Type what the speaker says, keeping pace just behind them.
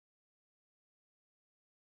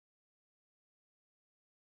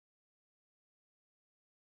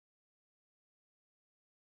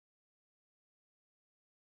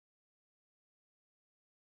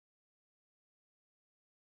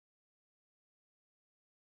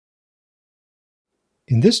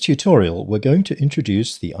In this tutorial, we're going to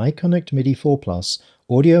introduce the iConnectMIDI4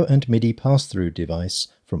 audio and MIDI passthrough device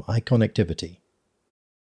from iConnectivity.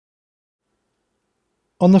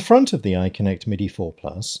 On the front of the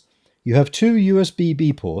iConnectMIDI4 you have two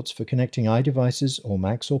USB-B ports for connecting iDevices or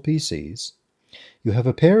Macs or PCs. You have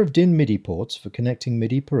a pair of DIN MIDI ports for connecting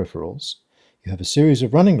MIDI peripherals. You have a series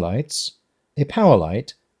of running lights, a power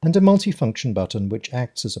light, and a multifunction button which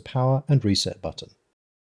acts as a power and reset button.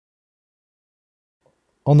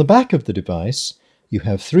 On the back of the device, you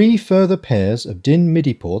have three further pairs of DIN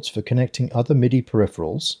MIDI ports for connecting other MIDI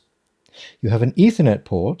peripherals. You have an Ethernet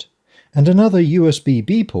port and another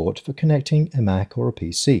USB-B port for connecting a Mac or a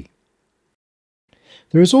PC.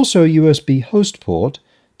 There is also a USB host port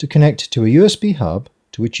to connect to a USB hub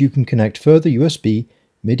to which you can connect further USB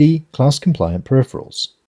MIDI class-compliant peripherals.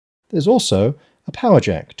 There's also a power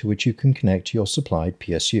jack to which you can connect your supplied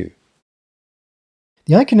PSU.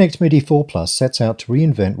 The iConnectMIDI4 sets out to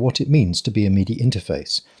reinvent what it means to be a MIDI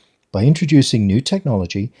interface by introducing new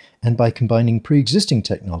technology and by combining pre-existing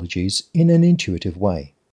technologies in an intuitive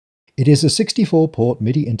way. It is a 64-port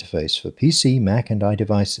MIDI interface for PC, Mac and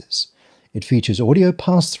iDevices. It features audio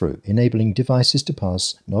pass-through, enabling devices to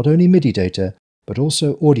pass not only MIDI data but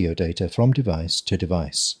also audio data from device to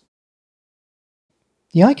device.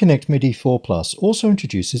 The iConnectMIDI4 also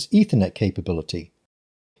introduces Ethernet capability.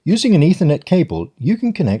 Using an Ethernet cable, you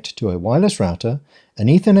can connect to a wireless router, an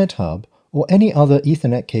Ethernet hub, or any other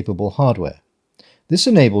Ethernet-capable hardware. This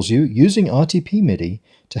enables you, using RTP MIDI,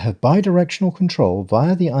 to have bidirectional control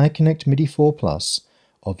via the iConnectMIDI4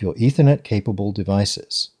 of your Ethernet-capable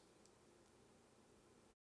devices.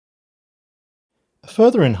 A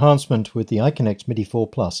further enhancement with the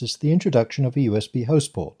iConnectMIDI4 is the introduction of a USB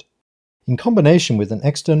host port. In combination with an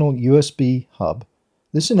external USB hub,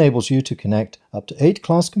 this enables you to connect up to 8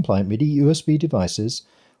 class-compliant MIDI USB devices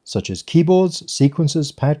such as keyboards,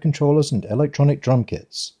 sequencers, pad controllers, and electronic drum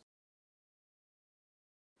kits.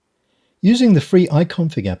 Using the free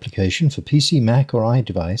iConfig application for PC, Mac, or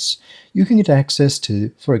iDevice, you can get access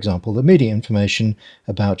to, for example, the MIDI information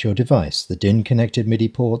about your device, the DIN-connected MIDI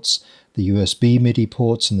ports, the USB MIDI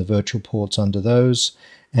ports and the virtual ports under those,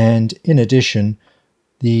 and in addition,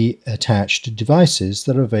 the attached devices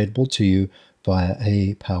that are available to you via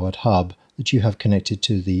a powered hub that you have connected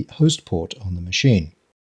to the host port on the machine.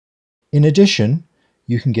 In addition,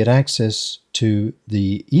 you can get access to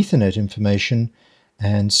the Ethernet information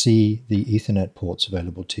and see the Ethernet ports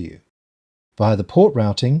available to you. Via the port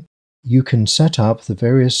routing, you can set up the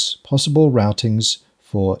various possible routings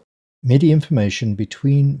for MIDI information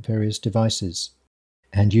between various devices.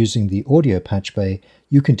 And using the audio patch bay,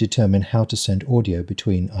 you can determine how to send audio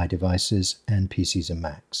between iDevices and PCs and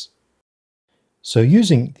Macs. So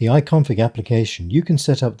using the iConfig application, you can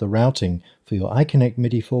set up the routing for your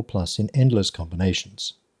iConnectMIDI4 in endless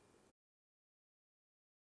combinations.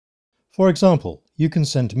 For example, you can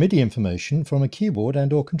send MIDI information from a keyboard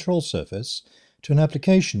and/or control surface to an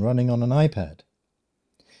application running on an iPad.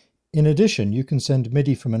 In addition, you can send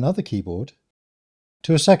MIDI from another keyboard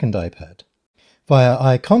to a second iPad. Via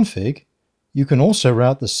iConfig, you can also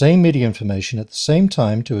route the same MIDI information at the same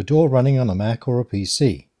time to a DAW running on a Mac or a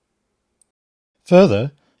PC.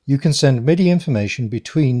 Further, you can send MIDI information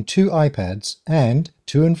between two iPads and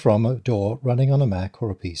to and from a DAW running on a Mac or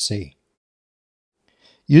a PC.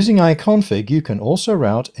 Using iConfig, you can also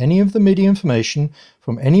route any of the MIDI information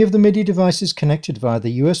from any of the MIDI devices connected via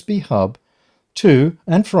the USB hub to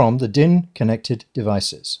and from the DIN-connected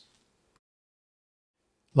devices.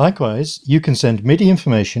 Likewise, you can send MIDI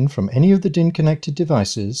information from any of the DIN-connected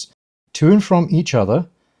devices to and from each other,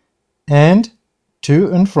 and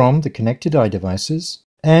to and from the connected iDevices,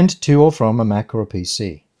 and to or from a Mac or a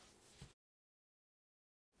PC.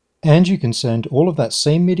 And you can send all of that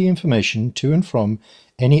same MIDI information to and from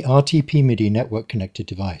any RTP MIDI network-connected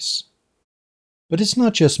device. But it's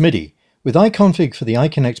not just MIDI. With iConfig for the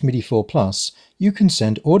iConnectMIDI4 you can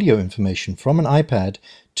send audio information from an iPad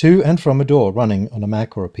to and from a DAW running on a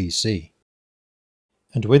Mac or a PC.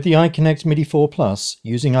 And with the iConnectMIDI4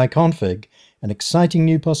 using iConfig, an exciting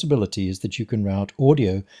new possibility is that you can route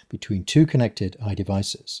audio between two connected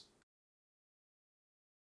iDevices.